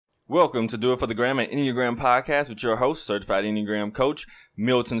Welcome to Do It for the Gram, an Enneagram podcast with your host, certified Enneagram coach,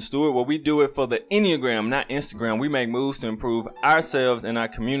 Milton Stewart, where we do it for the Enneagram, not Instagram. We make moves to improve ourselves and our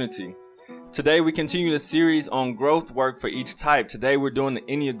community. Today, we continue the series on growth work for each type. Today, we're doing the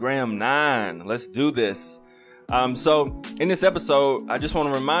Enneagram 9. Let's do this. So in this episode, I just want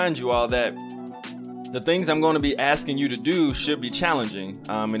to remind you all that the things I'm going to be asking you to do should be challenging.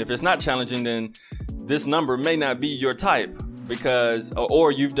 And if it's not challenging, then this number may not be your type.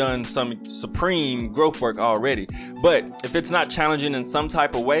 Or you've done some supreme growth work already. But if it's not challenging in some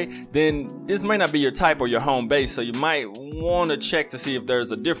type of way, then this may not be your type or your home base. So you might want to check to see if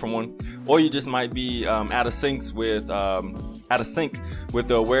there's a different one, or you just might be out of sync with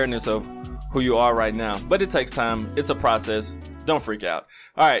the awareness of who you are right now. But it takes time. It's a process. Don't freak out.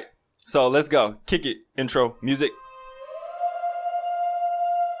 All right, so let's go. Kick it. Intro music.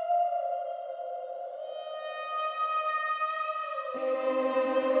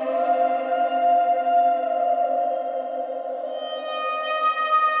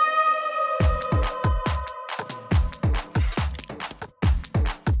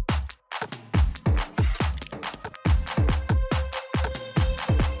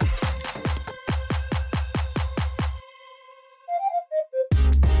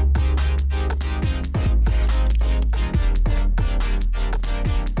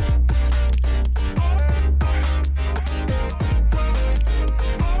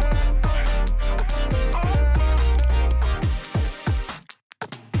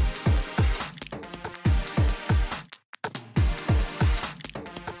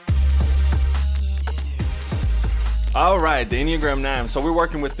 All right, the Enneagram 9. So we're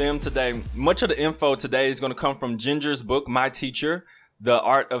working with them today. Much of the info today is going to come from Ginger's book, My Teacher, The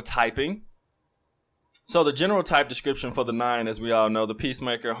Art of Typing. So the general type description for the 9, as we all know, the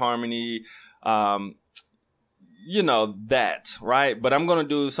peacemaker, harmony, that, right? But I'm going to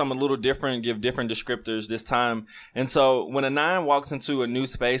do something a little different, give different descriptors this time. And so when a 9 walks into a new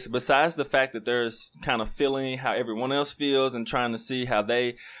space, besides the fact that there's kind of feeling how everyone else feels and trying to see how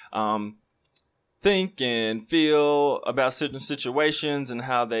they think and feel about certain situations and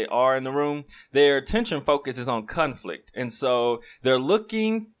how they are in the room, their attention focus is on conflict. And so they're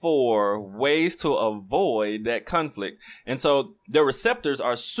looking for ways to avoid that conflict. And so their receptors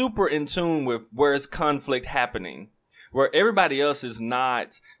are super in tune with where's conflict happening, where everybody else is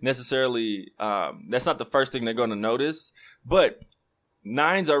not necessarily, that's not the first thing they're going to notice. But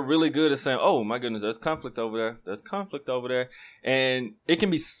 9s are really good at saying, oh my goodness, there's conflict over there. There's conflict over there. And it can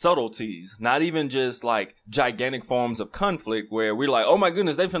be subtleties, not even just like gigantic forms of conflict where we're like, oh my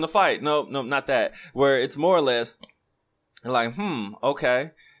goodness, they finna fight. No, not that. Where it's more or less like, okay,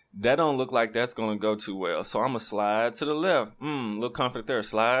 that don't look like that's going to go too well. So I'm going to slide to the left. Little conflict there.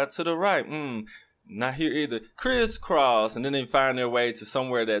 Slide to the right. Not here either. Crisscross. And then they find their way to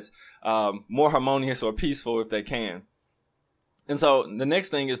somewhere that's more harmonious or peaceful if they can. And so the next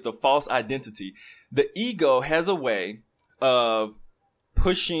thing is the false identity. The ego has a way of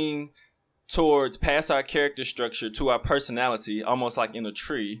pushing towards past our character structure to our personality, almost like in a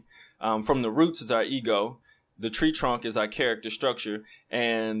tree. From the roots is our ego. The tree trunk is our character structure.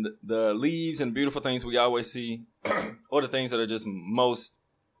 And the leaves and beautiful things we always see, or the things that are just most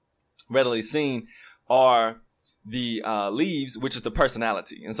readily seen, are the leaves, which is the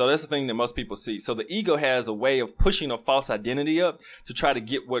personality. And so that's the thing that most people see. So the ego has a way of pushing a false identity up to try to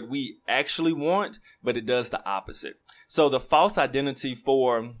get what we actually want, but it does the opposite. So the false identity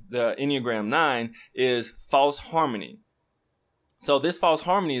for the Enneagram 9 is false harmony. So this false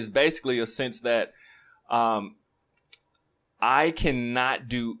harmony is basically a sense that I cannot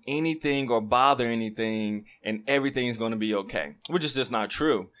do anything or bother anything and everything's going to be okay, which is just not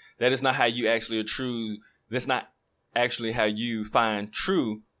true. That is not how you actually That's not actually how you find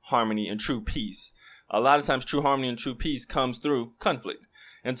true harmony and true peace. A lot of times true harmony and true peace comes through conflict.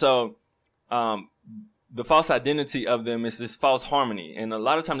 And so the false identity of them is this false harmony. And a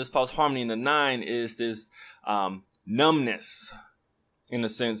lot of times this false harmony in the 9 is this numbness, in a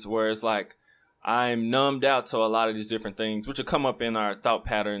sense where it's like I'm numbed out to a lot of these different things, which will come up in our thought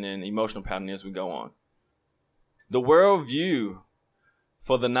pattern and emotional pattern as we go on. The worldview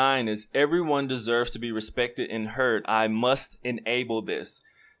for the 9 is everyone deserves to be respected and heard. I must enable this.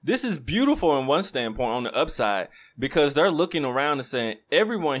 This is beautiful in one standpoint on the upside, because they're looking around and saying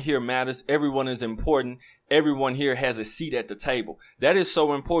everyone here matters. Everyone is important. Everyone here has a seat at the table. That is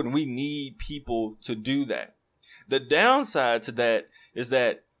so important. We need people to do that. The downside to that is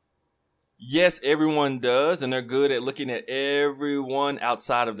that, yes, everyone does, and they're good at looking at everyone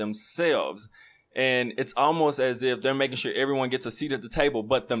outside of themselves. And it's almost as if they're making sure everyone gets a seat at the table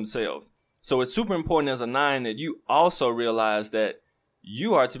but themselves. So it's super important as a 9 that you also realize that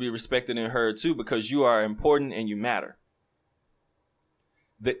you are to be respected and heard too, because you are important and you matter.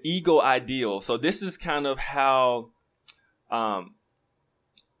 The ego ideal. So this is kind of how,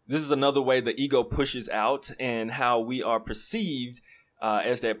 this is another way the ego pushes out and how we are perceived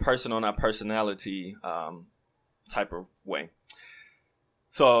as that person on our personality type of way.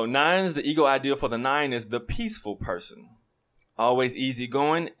 So nines, the ego ideal for the 9 is the peaceful person. Always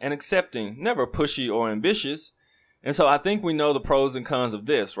easygoing and accepting, never pushy or ambitious. And so I think we know the pros and cons of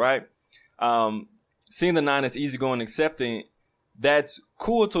this, right? Seeing the 9 as easygoing and accepting, that's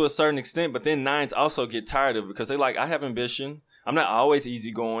cool to a certain extent, but then 9s also get tired of it because they're like, I have ambition. I'm not always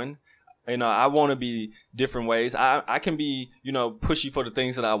easygoing. I want to be different ways. I can be, pushy for the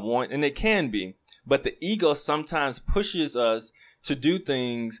things that I want, and they can be. But the ego sometimes pushes us to do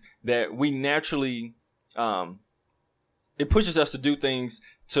things that we naturally, it pushes us to do things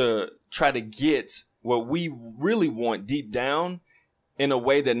to try to get what we really want deep down in a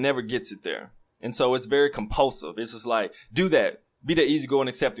way that never gets it there. And so it's very compulsive. It's just like, do that. Be the easygoing,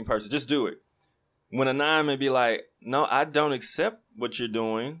 accepting person. Just do it. When a 9 may be like, no, I don't accept what you're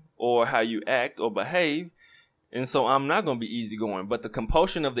doing or how you act or behave. And so I'm not going to be easygoing. But the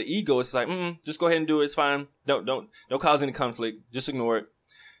compulsion of the ego is like, just go ahead and do it. It's fine. Don't cause any conflict. Just ignore it.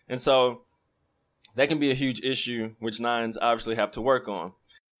 And so that can be a huge issue, which 9s obviously have to work on.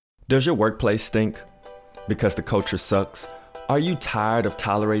 Does your workplace stink because the culture sucks? Are you tired of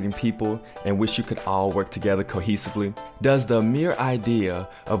tolerating people and wish you could all work together cohesively? Does the mere idea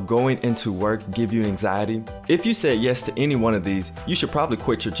of going into work give you anxiety? If you said yes to any one of these, you should probably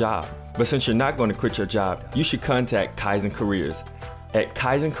quit your job. But since you're not going to quit your job, you should contact Kaizen Careers. At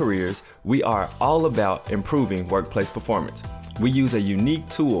Kaizen Careers, we are all about improving workplace performance. We use a unique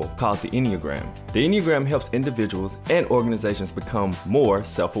tool called the Enneagram. The Enneagram helps individuals and organizations become more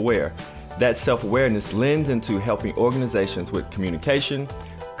self-aware. That self-awareness lends into helping organizations with communication,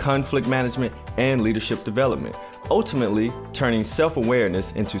 conflict management, and leadership development, ultimately turning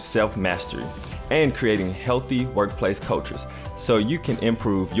self-awareness into self-mastery and creating healthy workplace cultures so you can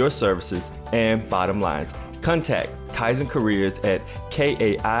improve your services and bottom lines. Contact Kaizen Careers at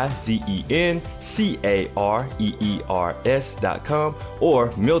KaizenCareers.com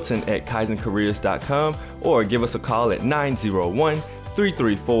or Milton at KaizenCareers.com, or give us a call at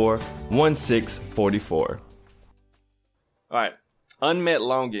 901-334-1644. All right. Unmet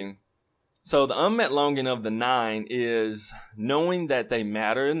longing. So the unmet longing of the 9 is knowing that they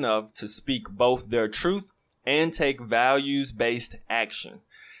matter enough to speak both their truth and take values-based action.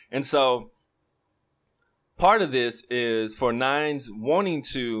 And so part of this is for 9s wanting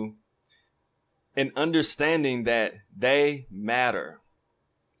to and understanding that they matter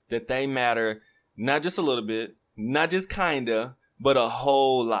not just a little bit, not just kinda, but a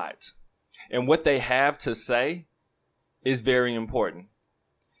whole lot. And what they have to say is very important.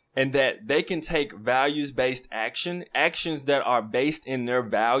 And that they can take values-based actions that are based in their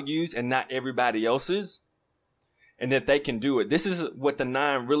values and not everybody else's, and that they can do it. This is what the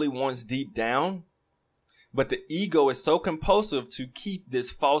 9 really wants deep down. But the ego is so compulsive to keep this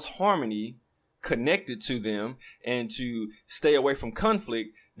false harmony connected to them and to stay away from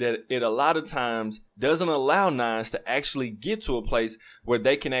conflict that it a lot of times doesn't allow 9s to actually get to a place where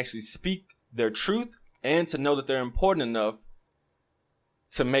they can actually speak their truth and to know that they're important enough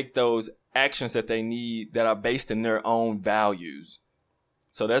to make those actions that they need that are based in their own values.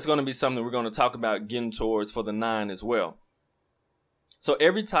 So that's going to be something we're going to talk about getting towards for the 9 as well. So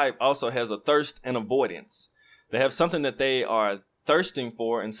every type also has a thirst and avoidance. They have something that they are thirsting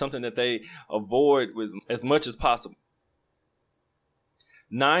for and something that they avoid with as much as possible.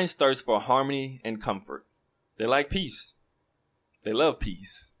 9s thirst for harmony and comfort. They like peace. They love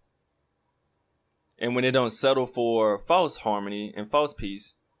peace. And when they don't settle for false harmony and false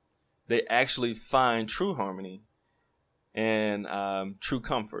peace, they actually find true harmony and true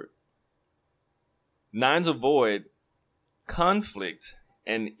comfort. 9s avoid conflict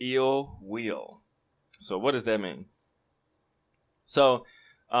and ill will. So what does that mean? So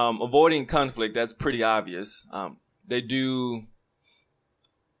avoiding conflict, that's pretty obvious. They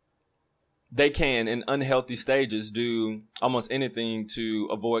can, in unhealthy stages, do almost anything to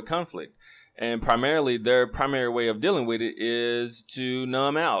avoid conflict. And primarily, their primary way of dealing with it is to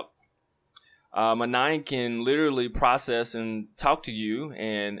numb out. A 9 can literally process and talk to you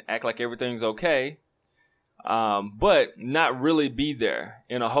and act like everything's okay, but not really be there,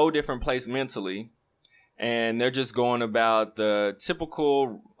 in a whole different place mentally. And they're just going about the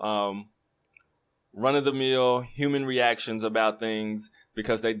typical run-of-the-mill human reactions about things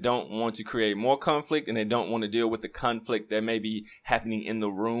because they don't want to create more conflict and they don't want to deal with the conflict that may be happening in the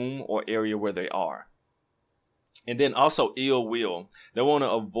room or area where they are. And then also ill will. They want to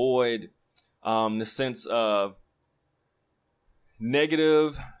avoid the sense of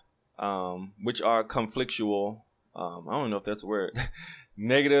negative, which are conflictual. I don't know if that's a word.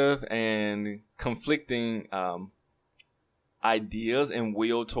 Negative and conflicting ideas and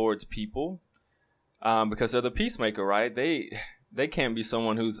will towards people, because they're the peacemaker, right? They can't be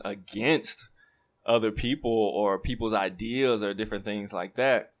someone who's against other people or people's ideas or different things like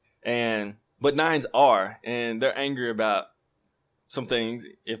that. But nines are, and they're angry about some things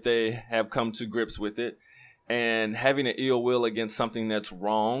if they have come to grips with it. And having an ill will against something that's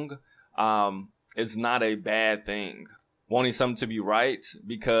wrong is not a bad thing. Wanting something to be right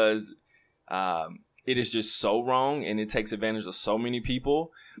because it is just so wrong and it takes advantage of so many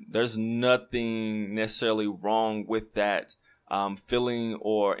people. There's nothing necessarily wrong with that feeling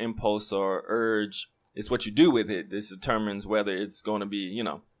or impulse or urge. It's what you do with it. This determines whether it's going to be,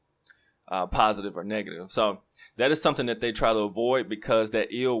 positive or negative. So that is something that they try to avoid because that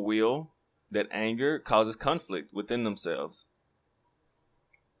ill will, that anger causes conflict within themselves.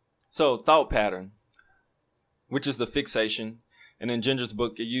 So thought pattern, which is the fixation. And in Ginger's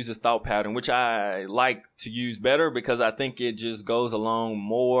book, it uses thought pattern, which I like to use better because I think it just goes along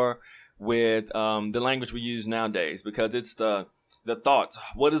more with the language we use nowadays, because it's the thoughts.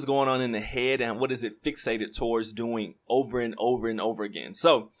 What is going on in the head and what is it fixated towards doing over and over and over again?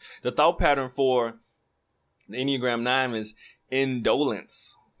 So the thought pattern for the Enneagram 9 is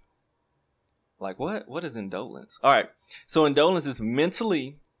indolence. Like what? What is indolence? All right. So indolence is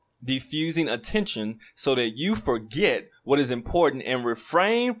mentally diffusing attention so that you forget what is important and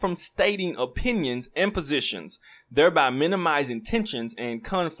refrain from stating opinions and positions, thereby minimizing tensions and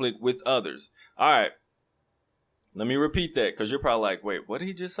conflict with others. All right. Let me repeat that because you're probably like, wait, what did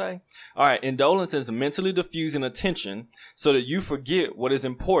he just say? All right. Indolence is mentally diffusing attention so that you forget what is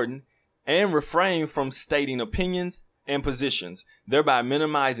important and refrain from stating opinions and positions, thereby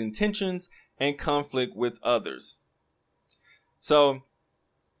minimizing tensions and conflict with others. So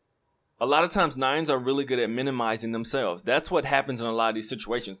a lot of times nines are really good at minimizing themselves. That's what happens in a lot of these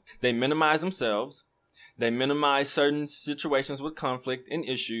situations. They minimize themselves. They minimize certain situations with conflict and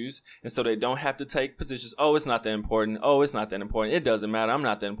issues. And so they don't have to take positions. Oh, it's not that important. Oh, it's not that important. It doesn't matter. I'm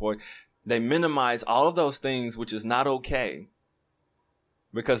not that important. They minimize all of those things, which is not okay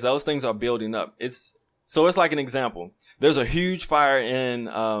because those things are building up. It's like an example. There's a huge fire in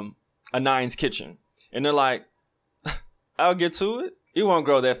a nine's kitchen. And they're like, I'll get to it. It won't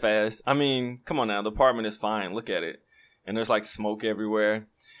grow that fast. I mean, come on now. The apartment is fine. Look at it. And there's like smoke everywhere.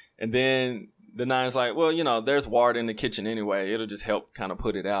 And then the nine's like, well, there's water in the kitchen anyway. It'll just help kind of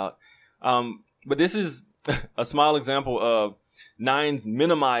put it out. But this is a small example of nines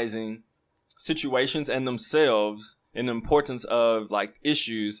minimizing situations and themselves and the importance of like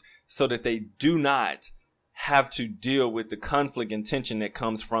issues so that they do not have to deal with the conflict and tension that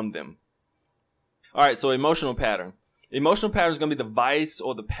comes from them. All right. So emotional pattern. Emotional pattern is going to be the vice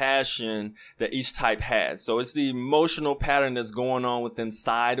or the passion that each type has. So it's the emotional pattern that's going on within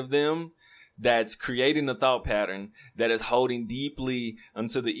inside of them that's creating the thought pattern that is holding deeply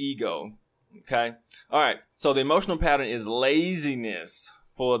onto the ego. Okay. All right. So the emotional pattern is laziness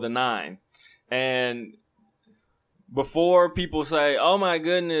for the 9. And before people say, oh my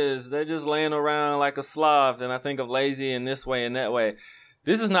goodness, they're just laying around like a sloth, and I think of lazy in this way and that way.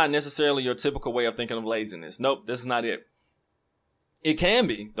 This is not necessarily your typical way of thinking of laziness. Nope, this is not it. It can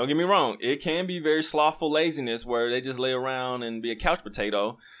be. Don't get me wrong. It can be very slothful laziness where they just lay around and be a couch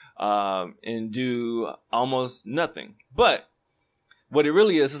potato and do almost nothing. But what it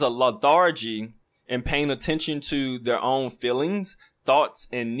really is a lethargy and paying attention to their own feelings, thoughts,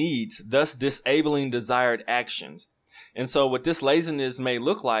 and needs, thus disabling desired actions. And so what this laziness may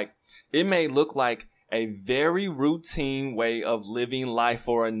look like, it may look like a very routine way of living life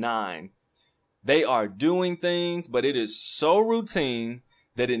for a 9. They are doing things, but it is so routine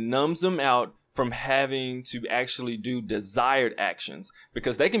that it numbs them out from having to actually do desired actions,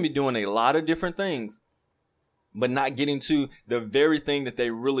 because they can be doing a lot of different things, but not getting to the very thing that they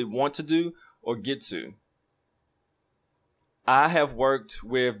really want to do or get to. I have worked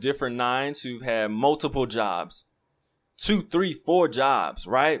with different 9s who've had multiple jobs, 2, 3, 4 jobs,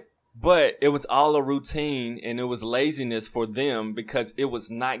 right? But it was all a routine, and it was laziness for them because it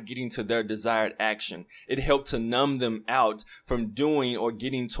was not getting to their desired action. It helped to numb them out from doing or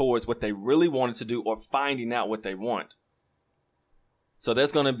getting towards what they really wanted to do or finding out what they want. So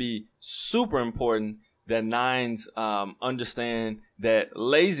that's going to be super important that 9s understand that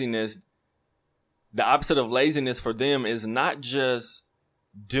laziness, the opposite of laziness for them is not just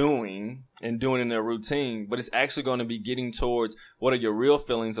doing and doing in their routine, but it's actually going to be getting towards what are your real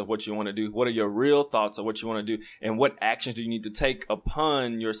feelings of what you want to do? What are your real thoughts of what you want to do? And what actions do you need to take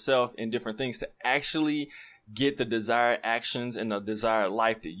upon yourself in different things to actually get the desired actions and the desired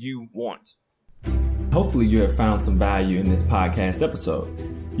life that you want? Hopefully you have found some value in this podcast episode.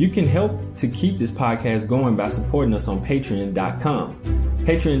 You can help to keep this podcast going by supporting us on patreon.com.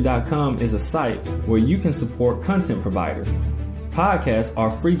 Patreon.com is a site where you can support content providers. Podcasts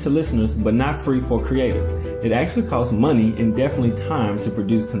are free to listeners, but not free for creators. It actually costs money and definitely time to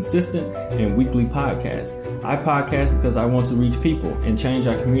produce consistent and weekly podcasts. I podcast because I want to reach people and change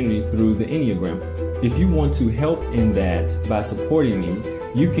our community through the Enneagram. If you want to help in that by supporting me,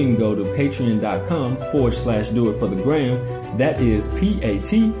 you can go to patreon.com/doitforthegram. That is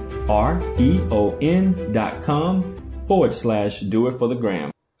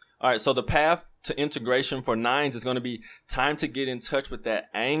patreon.com/doitforthegram. All right, so the path to integration for nines is going to be time to get in touch with that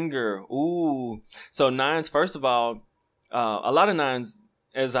anger. Ooh. So nines, first of all, a lot of nines,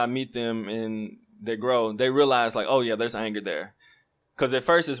 as I meet them and they grow, they realize like, oh yeah, there's anger there. Because at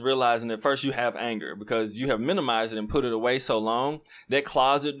first it's realizing that first you have anger because you have minimized it and put it away so long. That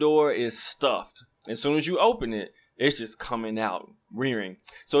closet door is stuffed. As soon as you open it, it's just coming out, rearing.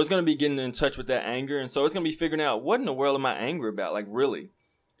 So it's going to be getting in touch with that anger. And so it's going to be figuring out, what in the world am I angry about? Like, really?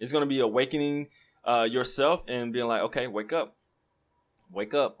 It's going to be awakening yourself and being like, okay, wake up.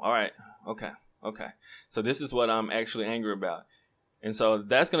 Wake up. All right. Okay. So this is what I'm actually angry about. And so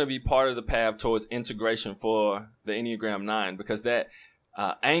that's going to be part of the path towards integration for the Enneagram 9, because that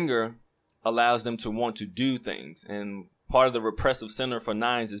anger allows them to want to do things. And part of the repressive center for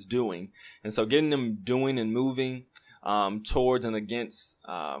nines is doing. And so getting them doing and moving towards and against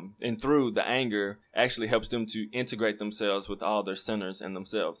and through the anger actually helps them to integrate themselves with all their centers and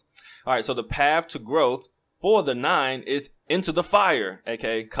themselves. All right, so the path to growth for the 9 is into the fire,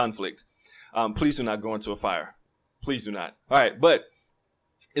 aka conflict. Please do not go into a fire. Please do not. All right, but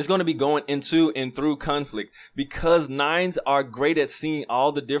it's going to be going into and through conflict, because 9s are great at seeing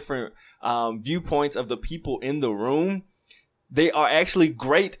all the different viewpoints of the people in the room. They are actually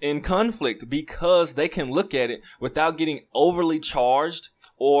great in conflict because they can look at it without getting overly charged,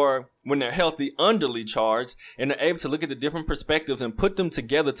 or when they're healthy, underly charged, and they're able to look at the different perspectives and put them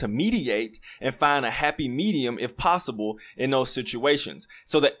together to mediate and find a happy medium if possible in those situations.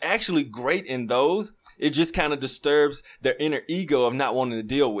 So they're actually great in those. It just kind of disturbs their inner ego of not wanting to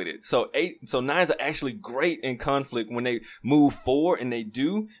deal with it. So 9s are actually great in conflict when they move forward, and they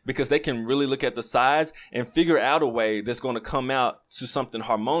do, because they can really look at the sides and figure out a way that's going to come out to something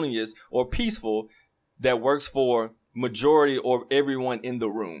harmonious or peaceful that works for majority or everyone in the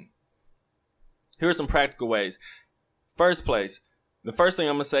room. Here are some practical ways. First place, the first thing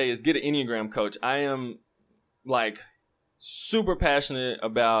I'm going to say is get an Enneagram coach. I am super passionate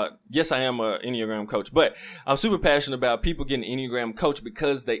about, yes, I am an Enneagram coach, but I'm super passionate about people getting an Enneagram coach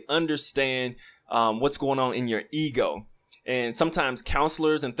because they understand what's going on in your ego. And sometimes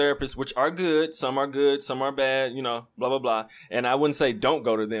counselors and therapists, which are good, some are bad, blah, blah, blah. And I wouldn't say don't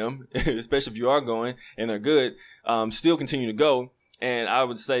go to them, especially if you are going and they're good, still continue to go. And I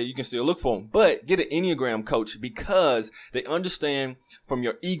would say you can still look for them, but get an Enneagram coach, because they understand from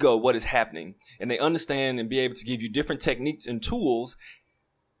your ego what is happening, and they understand and be able to give you different techniques and tools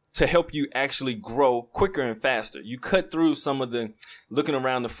to help you actually grow quicker and faster. You cut through some of the looking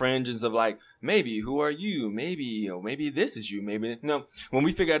around the fringes of like, maybe, who are you? Maybe this is you. Maybe no. When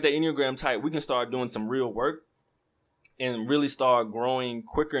we figure out that Enneagram type, we can start doing some real work and really start growing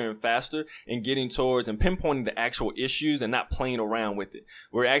quicker and faster and getting towards and pinpointing the actual issues and not playing around with it.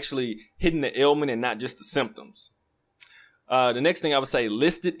 We're actually hitting the ailment and not just the symptoms. The next thing I would say,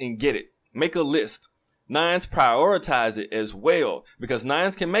 list it and get it. Make a list. 9s prioritize it as well, because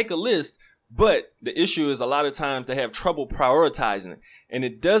 9s can make a list, but the issue is a lot of times they have trouble prioritizing it. And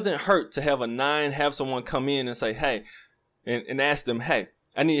it doesn't hurt to have a 9 have someone come in and say, hey, and ask them, hey,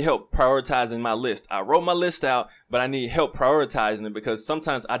 I need help prioritizing my list. I wrote my list out, but I need help prioritizing it, because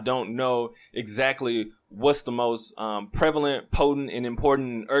sometimes I don't know exactly what's the most prevalent, potent, and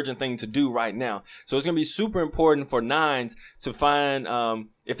important and urgent thing to do right now. So it's going to be super important for 9s to find,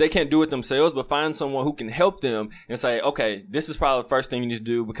 if they can't do it themselves, but find someone who can help them and say, okay, this is probably the first thing you need to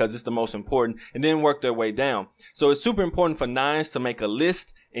do because it's the most important, and then work their way down. So it's super important for 9s to make a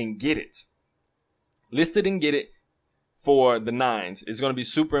list and get it. List it and get it. For the 9s, it's going to be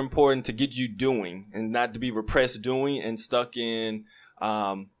super important to get you doing and not to be repressed doing and stuck in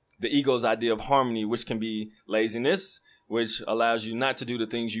the ego's idea of harmony, which can be laziness, which allows you not to do the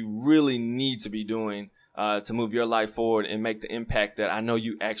things you really need to be doing to move your life forward and make the impact that I know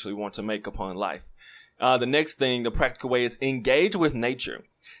you actually want to make upon life. The next thing, the practical way, is engage with nature.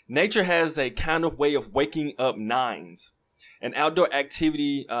 Nature has a kind of way of waking up nines, an outdoor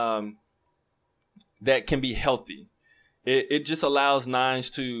activity that can be healthy. It just allows nines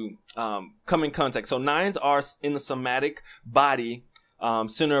to come in contact. So nines are in the somatic body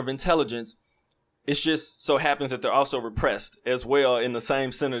center of intelligence. It just so happens that they're also repressed as well in the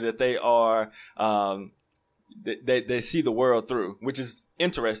same center that they are, they see the world through, which is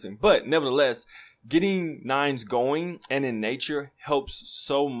interesting. But nevertheless, getting nines going and in nature helps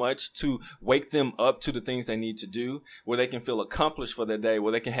so much to wake them up to the things they need to do, where they can feel accomplished for the day,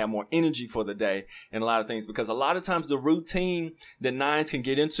 where they can have more energy for the day, and a lot of things. Because a lot of times the routine that nines can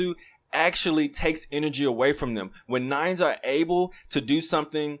get into actually takes energy away from them. When nines are able to do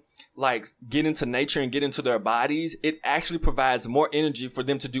something like get into nature and get into their bodies, it actually provides more energy for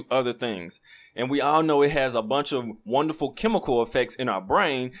them to do other things. And we all know it has a bunch of wonderful chemical effects in our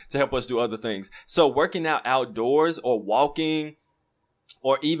brain to help us do other things. So working out outdoors or walking,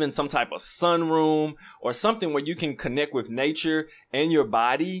 or even some type of sunroom or something where you can connect with nature and your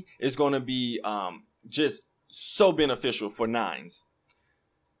body is going to be just so beneficial for nines.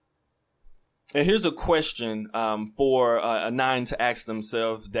 And here's a question for a nine to ask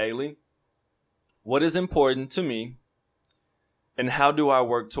themselves daily. What is important to me, and how do I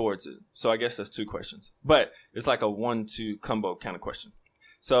work towards it? So I guess that's two questions, but it's like a 1-2 combo kind of question.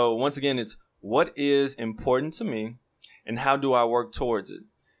 So once again, it's what is important to me, and how do I work towards it?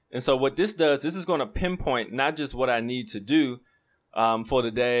 And so what this does, this is going to pinpoint not just what I need to do for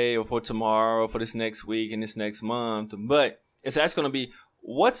the day or for tomorrow or for this next week and this next month, but it's actually going to be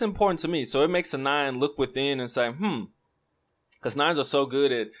what's important to me. So it makes a nine look within and say, because nines are so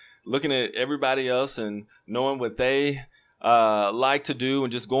good at looking at everybody else and knowing what they like to do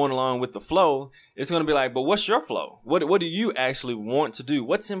and just going along with the flow. It's going to be like, but what's your flow? What do you actually want to do?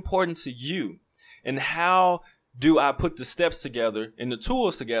 What's important to you? And how do I put the steps together and the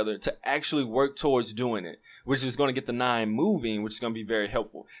tools together to actually work towards doing it, which is going to get the nine moving, which is going to be very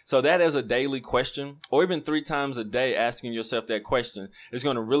helpful. So that as a daily question, or even 3 times a day, asking yourself that question is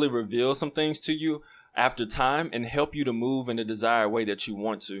going to really reveal some things to you after time and help you to move in the desired way that you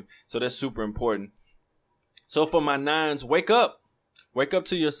want to. So that's super important. So for my nines, wake up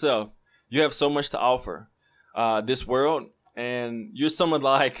to yourself. You have so much to offer this world. And you're some of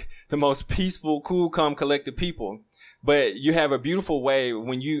like the most peaceful, cool, calm, collected people. But you have a beautiful way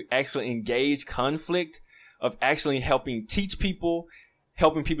when you actually engage conflict of actually helping teach people,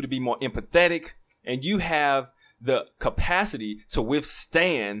 helping people to be more empathetic. And you have the capacity to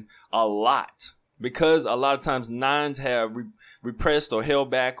withstand a lot, because a lot of times nines have repressed or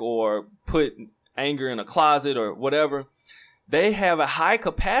held back or put anger in a closet or whatever. They have a high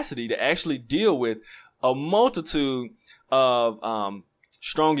capacity to actually deal with a multitude of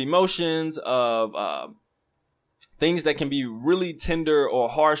strong emotions, of things that can be really tender or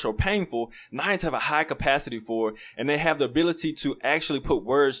harsh or painful. Nines have a high capacity for, and they have the ability to actually put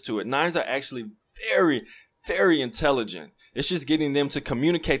words to it. Nines are actually very, very intelligent. It's just getting them to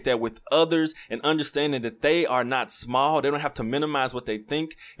communicate that with others and understanding that they are not small. They don't have to minimize what they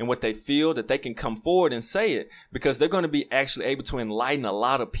think and what they feel, that they can come forward and say it, because they're going to be actually able to enlighten a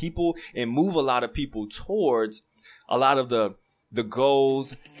lot of people and move a lot of people towards a lot of the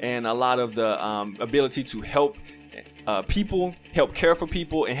goals and a lot of the ability to help people, help care for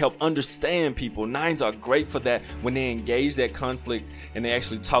people, and help understand people. Nines are great for that when they engage that conflict and they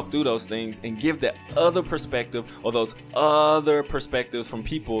actually talk through those things and give that other perspective or those other perspectives from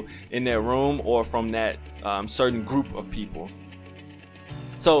people in their room or from that certain group of people.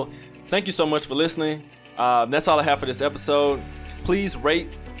 So thank you so much for listening. That's all I have for this episode. Please rate,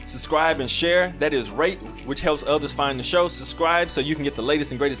 subscribe, and share. That is rate, which helps others find the show. Subscribe so you can get the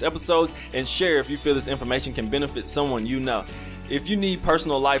latest and greatest episodes, and share if you feel this information can benefit someone you know. If you need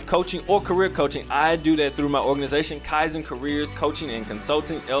personal life coaching or career coaching, I do that through my organization, Kaizen Careers Coaching and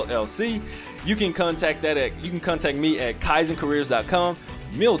Consulting LLC. You can contact me at kaizencareers.com,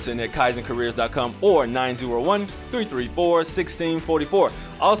 Milton at kaizencareers.com, or 901-334-1644.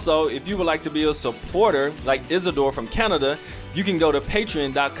 Also, if you would like to be a supporter like Isidore from Canada, you can go to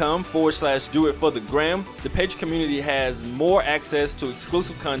patreon.com/doitforthegram. The Patreon community has more access to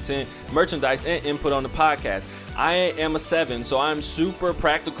exclusive content, merchandise, and input on the podcast. I am a 7, so I'm super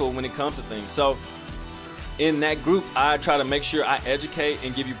practical when it comes to things. So in that group, I try to make sure I educate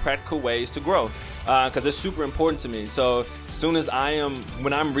and give you practical ways to grow, because it's super important to me. So as soon as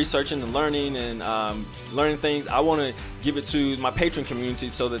when I'm researching and learning things, I want to give it to my Patreon community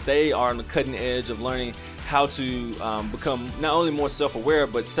so that they are on the cutting edge of learning how to become not only more self-aware,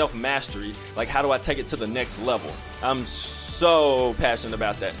 but self-mastery. Like, how do I take it to the next level? I'm so passionate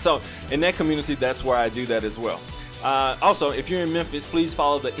about that. So in that community, that's where I do that as well. Also, if you're in Memphis, please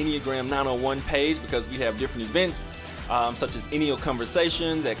follow the Enneagram 901 page, because we have different events such as Enneo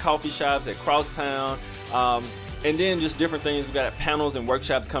Conversations at coffee shops, at Crosstown, and then just different things. We got panels and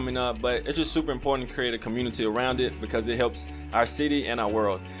workshops coming up, but it's just super important to create a community around it because it helps our city and our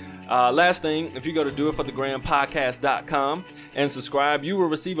world. Last thing, if you go to doitforthegrampodcast.com and subscribe, you will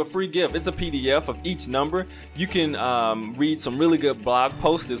receive a free gift. It's a PDF of each number. You can read some really good blog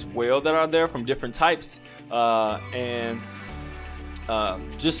posts as well that are there from different types, and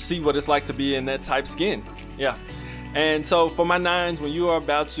just see what it's like to be in that type skin. Yeah. And so for my 9s, when you are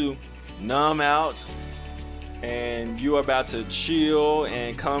about to numb out and you are about to chill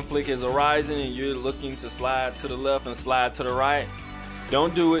and conflict is arising and you're looking to slide to the left and slide to the right,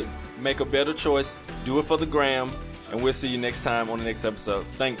 don't do it. Make a better choice. Do it for the gram. And we'll see you next time on the next episode.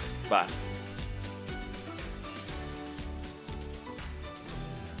 Thanks. Bye.